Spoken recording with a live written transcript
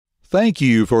Thank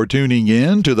you for tuning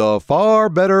in to the Far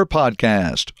Better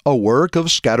Podcast, a work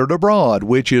of Scattered Abroad,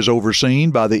 which is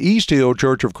overseen by the East Hill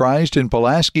Church of Christ in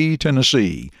Pulaski,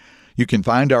 Tennessee. You can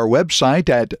find our website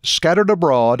at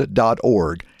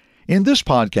scatteredabroad.org. In this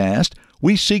podcast,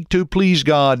 we seek to please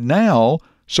God now,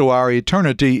 so our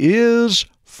eternity is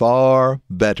far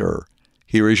better.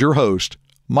 Here is your host,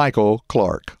 Michael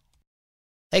Clark.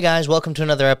 Hey guys, welcome to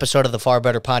another episode of the Far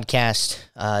Better Podcast.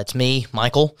 It's me,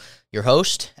 Michael, your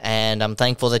host, and I'm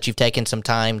thankful that you've taken some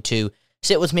time to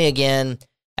sit with me again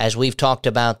as we've talked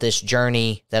about this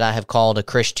journey that I have called A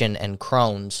Christian and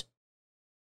Crohn's.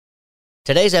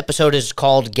 Today's episode is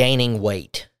called Gaining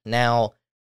Weight. Now,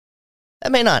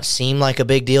 that may not seem like a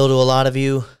big deal to a lot of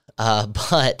you,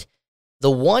 but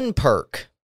the one perk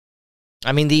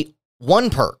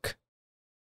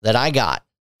that I got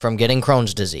from getting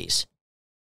Crohn's disease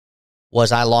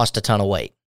was I lost a ton of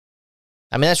weight.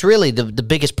 I mean, that's really the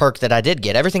biggest perk that I did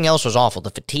get. Everything else was awful. The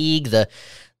fatigue, the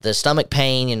stomach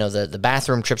pain, the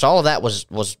bathroom trips, all of that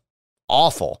was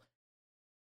awful.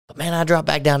 But man, I dropped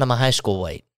back down to my high school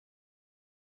weight.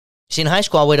 See, in high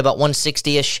school, I weighed about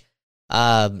 160-ish.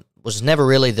 Was never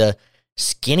really the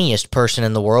skinniest person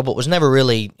in the world, but was never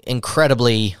really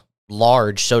incredibly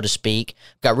large, so to speak.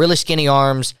 Got really skinny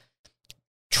arms,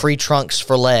 tree trunks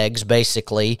for legs,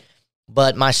 basically.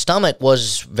 But my stomach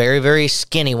was very, very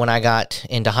skinny when I got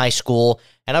into high school,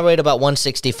 and I weighed about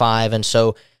 165, and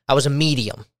so I was a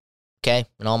medium, okay,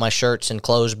 in all my shirts and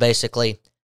clothes, basically.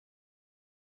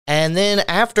 And then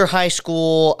after high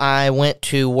school, I went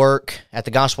to work at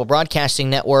the Gospel Broadcasting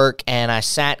Network, and I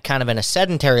sat kind of in a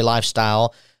sedentary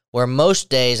lifestyle where most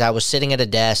days I was sitting at a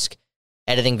desk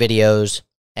editing videos,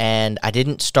 and I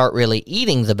didn't start really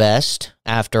eating the best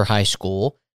after high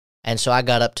school, and so I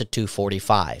got up to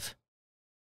 245.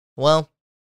 Well,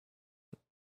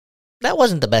 that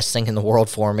wasn't the best thing in the world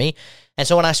for me. And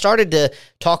so when I started to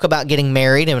talk about getting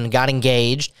married and got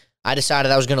engaged, I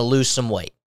decided I was going to lose some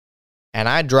weight. And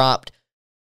I dropped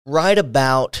right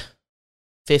about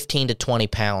 15 to 20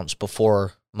 pounds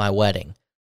before my wedding.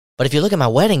 But if you look at my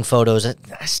wedding photos,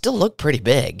 I still look pretty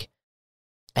big.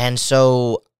 And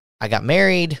so I got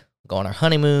married, go on our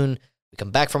honeymoon, we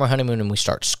come back from our honeymoon and we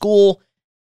start school.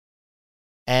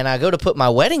 And I go to put my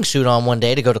wedding suit on one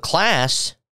day to go to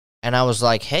class, and I was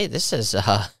like, hey, this is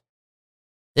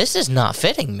not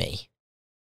fitting me.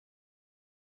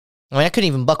 I mean, I couldn't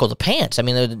even buckle the pants. I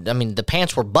mean, the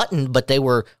pants were buttoned, but they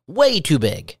were way too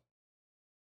big.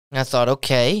 And I thought,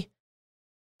 okay,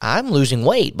 I'm losing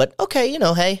weight, but okay,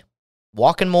 hey,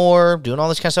 walking more, doing all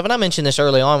this kind of stuff. And I mentioned this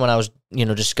early on when I was,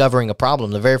 discovering a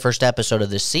problem, the very first episode of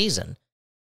this season.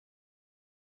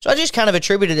 So I just kind of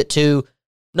attributed it to,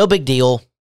 no big deal,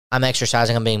 I'm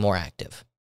exercising, I'm being more active.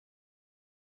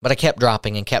 But I kept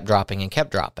dropping and kept dropping and kept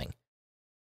dropping.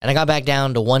 And I got back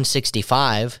down to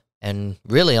 165, and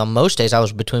really on most days I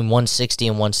was between 160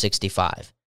 and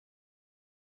 165.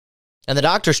 And the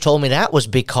doctors told me that was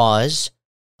because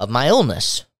of my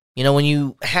illness. When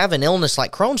you have an illness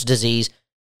like Crohn's disease,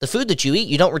 the food that you eat,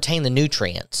 you don't retain the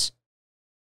nutrients.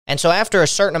 And so after a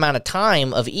certain amount of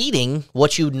time of eating,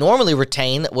 what you normally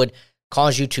retain that would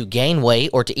cause you to gain weight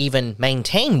or to even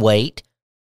maintain weight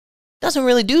doesn't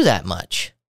really do that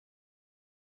much.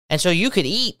 And so you could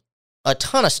eat a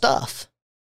ton of stuff,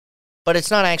 but it's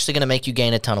not actually going to make you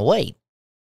gain a ton of weight.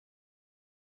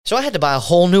 So I had to buy a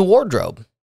whole new wardrobe.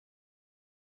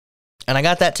 And I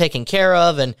got that taken care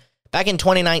of. And back in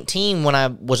 2019, when I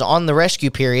was on the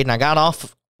rescue period and I got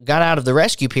out of the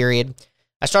rescue period,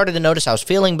 I started to notice I was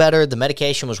feeling better. The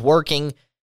medication was working.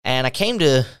 And I came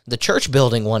to the church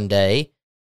building one day,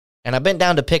 and I bent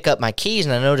down to pick up my keys,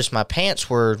 and I noticed my pants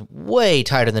were way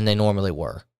tighter than they normally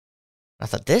were. I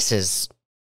thought, this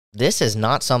is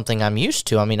not something I'm used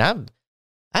to. I mean, I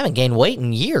haven't gained weight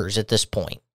in years at this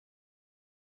point.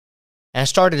 And I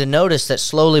started to notice that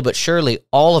slowly but surely,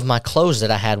 all of my clothes that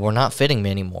I had were not fitting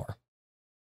me anymore.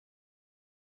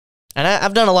 And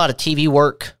I've done a lot of TV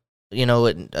work.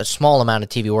 A small amount of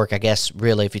TV work, I guess,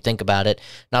 really, if you think about it.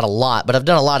 Not a lot, but I've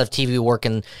done a lot of TV work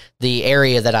in the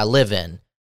area that I live in.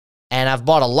 And I've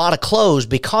bought a lot of clothes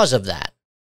because of that.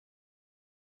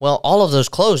 Well, all of those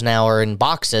clothes now are in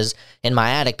boxes in my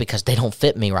attic because they don't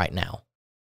fit me right now.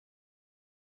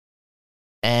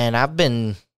 And I've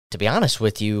been, to be honest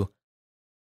with you,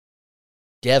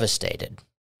 devastated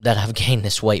that I've gained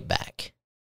this weight back.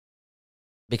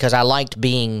 Because I liked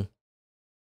being,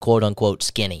 quote-unquote,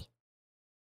 skinny.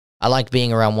 I liked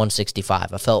being around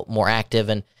 165. I felt more active,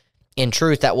 and in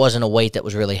truth, that wasn't a weight that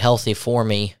was really healthy for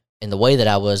me in the way that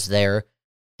I was there.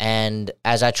 And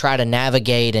as I try to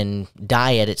navigate and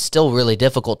diet, it's still really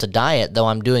difficult to diet, though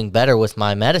I'm doing better with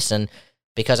my medicine.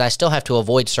 because I still have to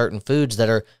avoid certain foods that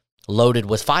are loaded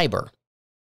with fiber.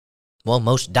 Well,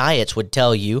 most diets would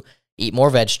tell you eat more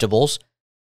vegetables,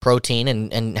 protein,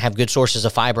 and have good sources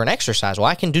of fiber and exercise. Well,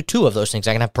 I can do two of those things.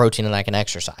 I can have protein and I can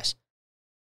exercise.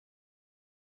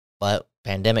 But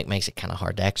pandemic makes it kind of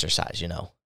hard to exercise,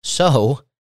 So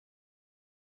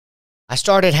I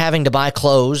started having to buy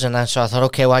clothes, and so I thought,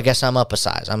 okay, well, I guess I'm up a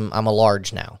size. I'm a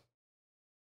large now.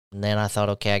 And then I thought,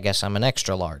 okay, I guess I'm an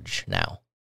extra large now.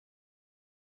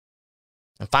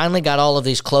 And finally got all of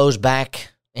these clothes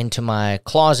back into my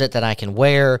closet that I can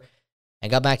wear. I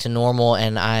got back to normal,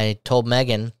 and I told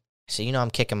Megan, I said,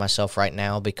 I'm kicking myself right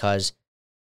now because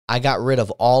I got rid of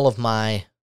all of my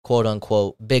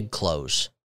quote-unquote big clothes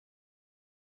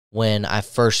when I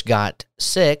first got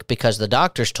sick, because the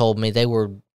doctors told me they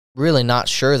were really not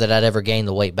sure that I'd ever gain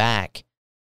the weight back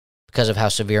because of how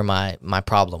severe my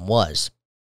problem was.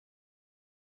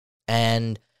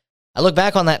 And I look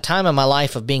back on that time in my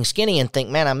life of being skinny and think,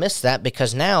 man, I missed that,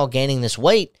 because now gaining this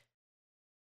weight,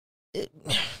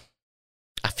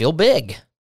 I feel big.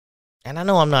 And I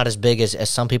know I'm not as big as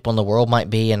some people in the world might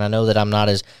be, and I know that I'm not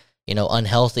as,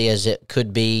 unhealthy as it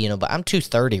could be, but I'm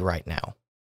 230 right now.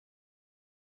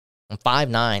 I'm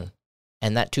 5'9",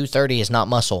 and that 230 is not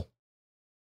muscle.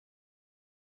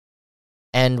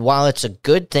 And while it's a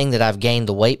good thing that I've gained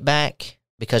the weight back,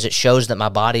 because it shows that my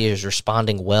body is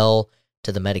responding well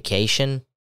to the medication,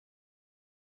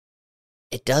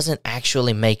 it doesn't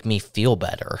actually make me feel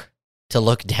better to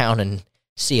look down and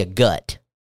see a gut.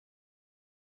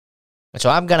 And so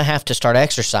I'm going to have to start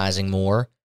exercising more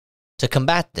to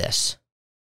combat this.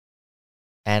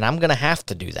 And I'm going to have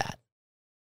to do that.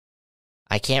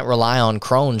 I can't rely on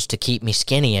Crohn's to keep me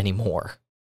skinny anymore.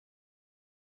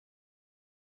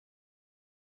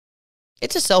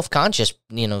 It's a self-conscious,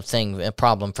 thing, a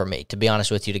problem for me, to be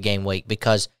honest with you, to gain weight,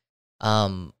 because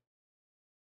I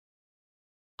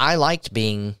liked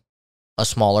being a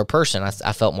smaller person.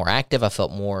 I felt more active. I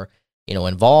felt more,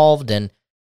 involved. And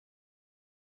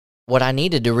what I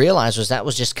needed to realize was that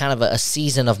was just kind of a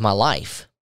season of my life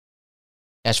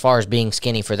as far as being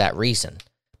skinny for that reason.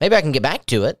 Maybe I can get back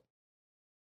to it.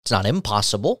 It's not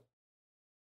impossible.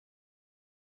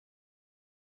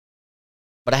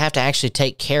 But I have to actually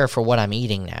take care for what I'm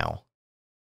eating now.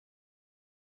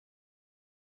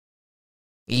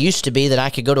 It used to be that I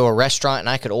could go to a restaurant and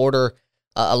I could order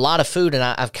a lot of food, and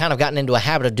I've kind of gotten into a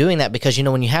habit of doing that because,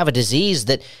 when you have a disease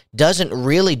that doesn't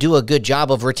really do a good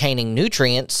job of retaining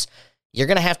nutrients, you're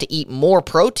going to have to eat more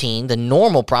protein than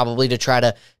normal probably to try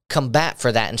to combat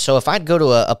for that. And so if I'd go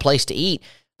to a place to eat,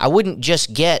 I wouldn't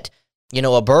just get,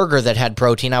 a burger that had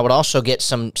protein. I would also get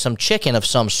some chicken of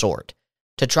some sort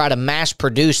to try to mass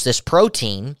produce this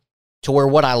protein to where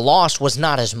what I lost was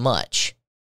not as much.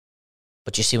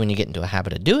 But you see, when you get into a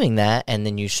habit of doing that, and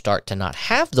then you start to not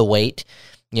have the weight,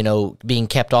 being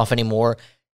kept off anymore,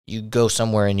 you go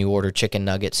somewhere and you order chicken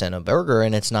nuggets and a burger,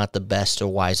 and it's not the best or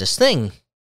wisest thing.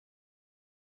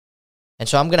 And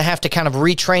so I'm going to have to kind of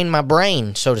retrain my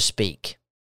brain, so to speak.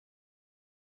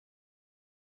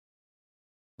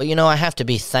 But, I have to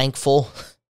be thankful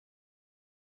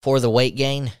for the weight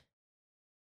gain.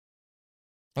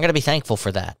 I'm going to be thankful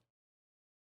for that.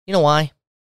 You know why?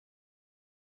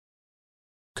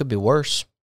 Could be worse.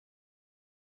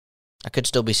 I could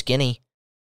still be skinny,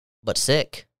 but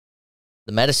sick.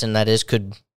 The medicine, that is,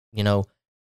 could,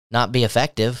 not be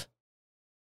effective.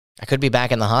 I could be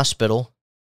back in the hospital.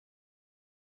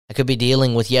 I could be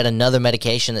dealing with yet another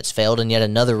medication that's failed and yet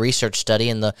another research study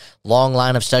in the long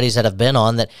line of studies that I've been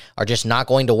on that are just not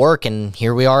going to work, and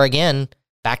here we are again,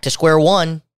 back to square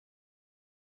one.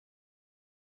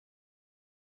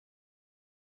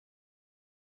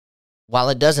 While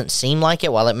it doesn't seem like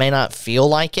it, while it may not feel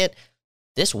like it,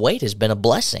 this weight has been a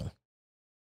blessing.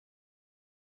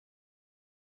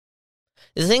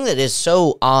 The thing that is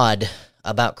so odd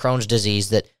about Crohn's disease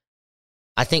that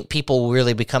I think people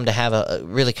really come to have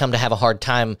a hard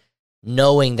time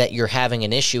knowing that you're having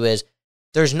an issue is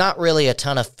there's not really a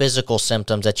ton of physical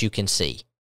symptoms that you can see.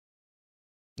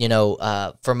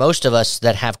 For most of us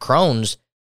that have Crohn's,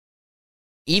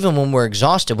 even when we're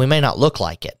exhausted, we may not look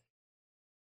like it.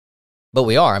 But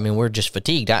we are. We're just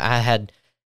fatigued. I had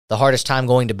the hardest time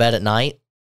going to bed at night,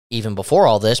 even before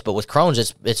all this, but with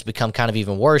Crohn's, it's become kind of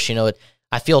even worse.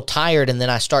 I feel tired, and then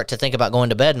I start to think about going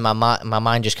to bed, and my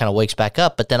mind just kind of wakes back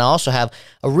up. But then I also have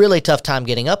a really tough time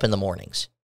getting up in the mornings.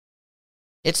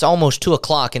 It's almost 2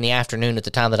 o'clock in the afternoon at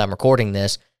the time that I'm recording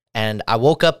this, and I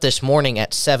woke up this morning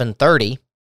at 7:30,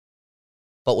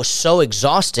 but was so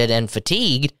exhausted and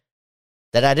fatigued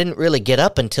that I didn't really get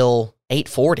up until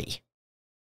 8:40,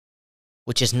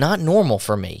 which is not normal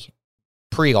for me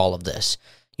pre all of this.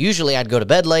 Usually I'd go to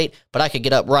bed late, but I could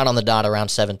get up right on the dot around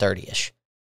 7:30-ish.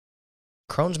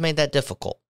 Crohn's made that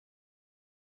difficult.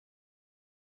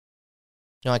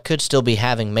 I could still be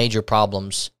having major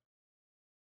problems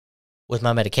with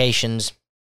my medications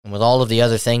and with all of the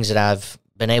other things that I've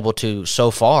been able to,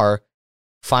 so far,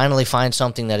 finally find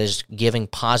something that is giving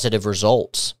positive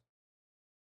results.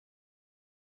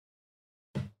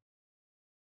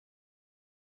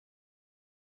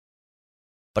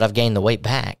 But I've gained the weight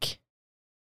back.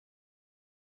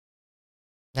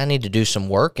 I need to do some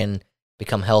work and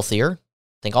become healthier.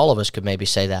 I think all of us could maybe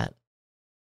say that.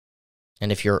 And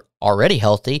if you're already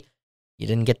healthy, you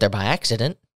didn't get there by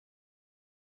accident.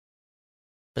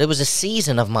 But it was a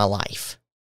season of my life.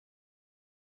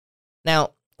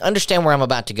 Now, understand where I'm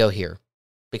about to go here.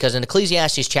 Because in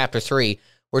Ecclesiastes chapter 3,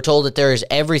 we're told that there is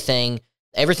everything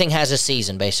has a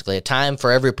season, basically. A time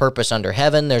for every purpose under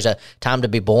heaven. There's a time to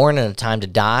be born and a time to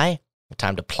die. A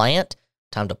time to plant.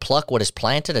 A time to pluck what is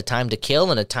planted. A time to kill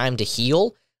and a time to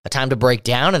heal. A time to break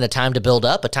down and a time to build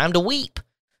up. A time to weep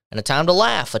and a time to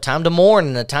laugh. A time to mourn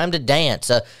and a time to dance.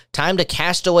 A time to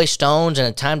cast away stones and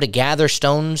a time to gather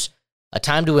stones. A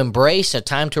time to embrace, a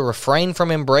time to refrain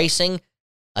from embracing,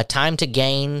 a time to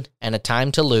gain and a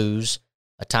time to lose,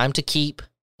 a time to keep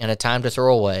and a time to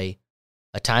throw away,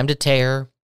 a time to tear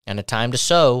and a time to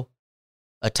sow,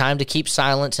 a time to keep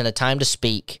silence and a time to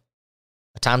speak,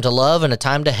 a time to love and a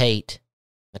time to hate,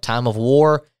 a time of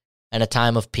war and a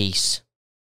time of peace.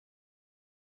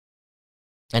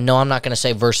 And no, I'm not going to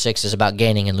say verse 6 is about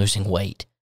gaining and losing weight.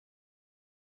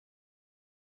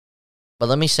 But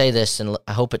let me say this, and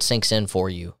I hope it sinks in for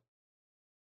you.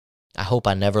 I hope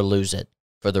I never lose it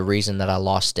for the reason that I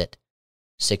lost it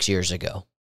 6 years ago.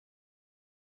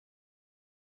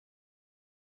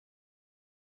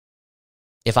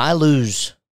 If I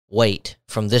lose weight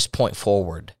from this point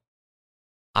forward,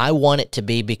 I want it to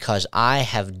be because I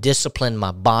have disciplined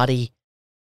my body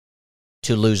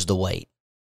to lose the weight,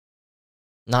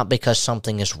 not because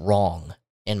something is wrong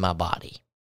in my body.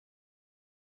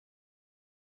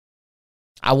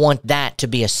 I want that to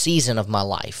be a season of my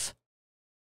life.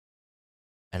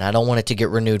 And I don't want it to get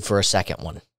renewed for a second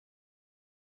one.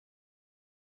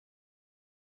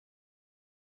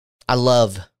 I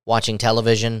love watching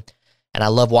television, and I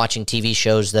love watching TV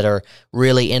shows that are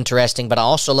really interesting, but I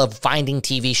also love finding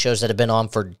TV shows that have been on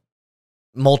for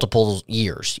multiple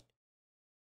years.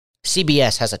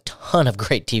 CBS has a ton of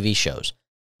great TV shows.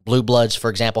 Blue Bloods,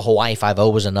 for example, Hawaii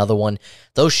Five-0 was another one.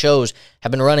 Those shows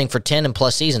have been running for 10 and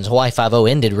plus seasons. Hawaii Five-0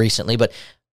 ended recently, but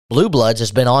Blue Bloods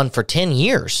has been on for 10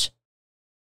 years.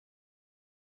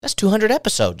 That's 200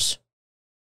 episodes.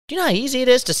 Do you know how easy it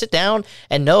is to sit down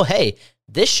and know, hey,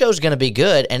 this show's going to be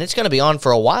good and it's going to be on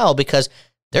for a while because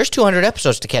there's 200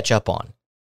 episodes to catch up on.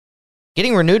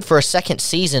 Getting renewed for a second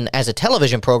season as a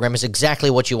television program is exactly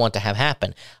what you want to have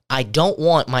happen. I don't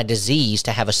want my disease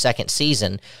to have a second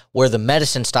season where the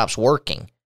medicine stops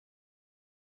working,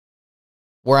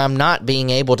 where I'm not being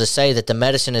able to say that the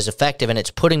medicine is effective and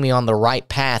it's putting me on the right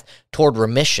path toward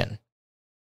remission.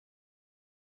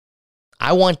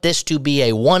 I want this to be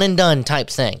a one and done type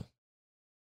thing.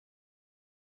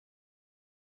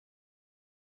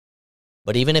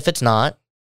 But even if it's not,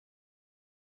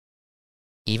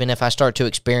 even if I start to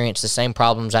experience the same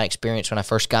problems I experienced when I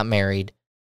first got married,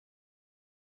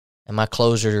 and my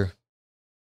clothes are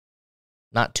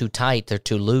not too tight, they're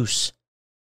too loose,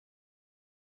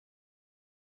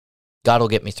 God will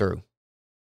get me through.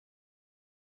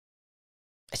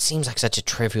 It seems like such a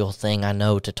trivial thing, I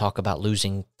know, to talk about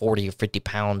losing 40 or 50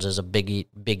 pounds is a big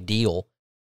deal.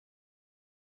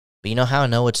 But you know how I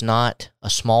know it's not a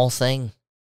small thing?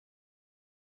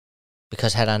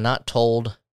 Because had I not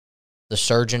told the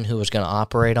surgeon who was going to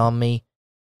operate on me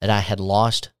that I had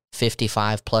lost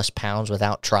 55 plus pounds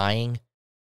without trying,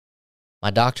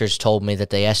 my doctors told me that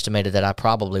they estimated that I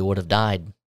probably would have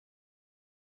died.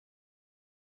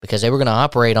 Because they were going to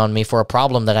operate on me for a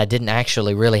problem that I didn't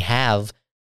actually really have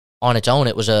on its own.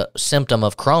 It was a symptom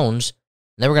of Crohn's.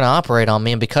 And they were going to operate on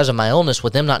me, and because of my illness,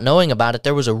 with them not knowing about it,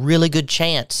 there was a really good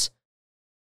chance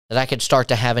that I could start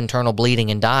to have internal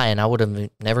bleeding and die, and I would have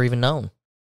never even known.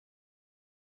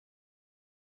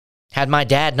 Had my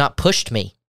dad not pushed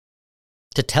me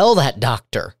to tell that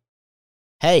doctor,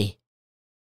 hey,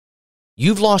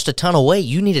 you've lost a ton of weight,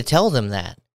 you need to tell them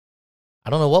that, I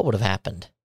don't know what would have happened.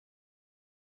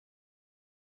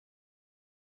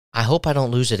 I hope I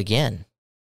don't lose it again.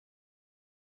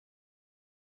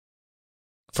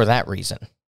 For that reason.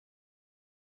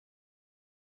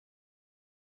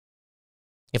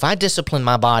 If I discipline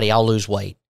my body, I'll lose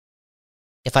weight.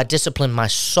 If I discipline my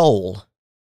soul,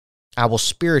 I will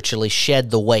spiritually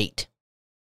shed the weight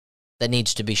that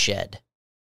needs to be shed.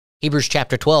 Hebrews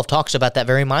chapter 12 talks about that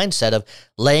very mindset of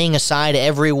laying aside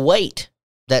every weight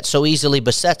that so easily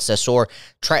besets us or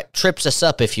trips us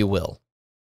up, if you will.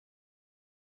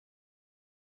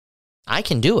 I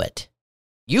can do it.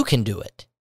 You can do it.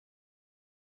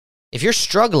 If you're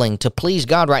struggling to please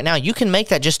God right now, you can make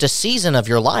that just a season of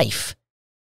your life.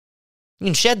 You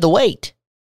can shed the weight.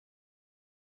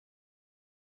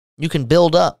 You can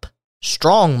build up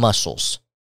strong muscles.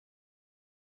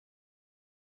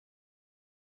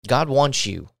 God wants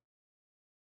you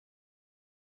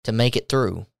to make it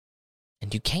through,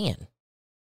 and you can.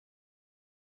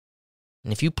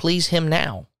 And if you please Him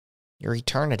now, your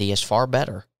eternity is far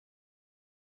better.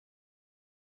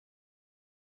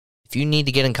 If you need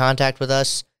to get in contact with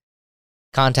us,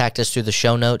 contact us through the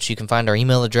show notes. You can find our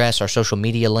email address, our social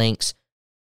media links.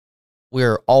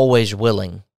 We're always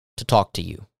willing to talk to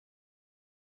you.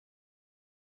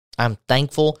 I'm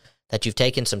thankful that you've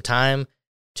taken some time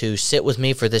to sit with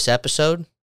me for this episode.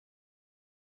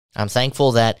 I'm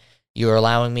thankful that you're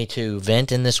allowing me to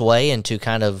vent in this way and to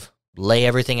kind of lay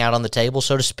everything out on the table,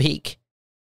 so to speak.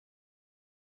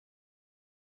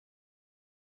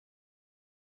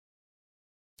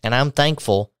 And I'm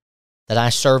thankful that I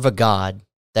serve a God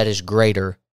that is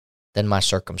greater than my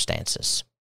circumstances.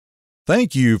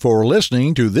 Thank you for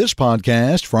listening to this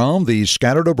podcast from the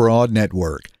Scattered Abroad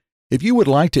Network. If you would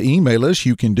like to email us,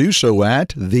 you can do so at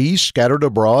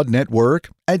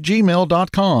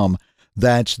thescatteredabroadnetwork@gmail.com.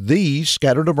 That's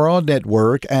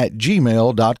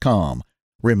thescatteredabroadnetwork@gmail.com.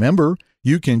 Remember,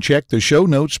 you can check the show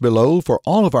notes below for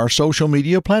all of our social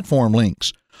media platform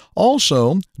links.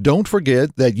 Also, don't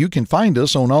forget that you can find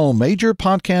us on all major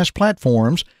podcast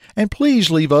platforms, and please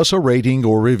leave us a rating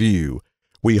or review.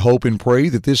 We hope and pray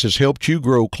that this has helped you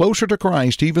grow closer to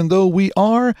Christ even though we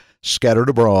are scattered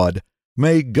abroad.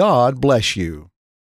 May God bless you.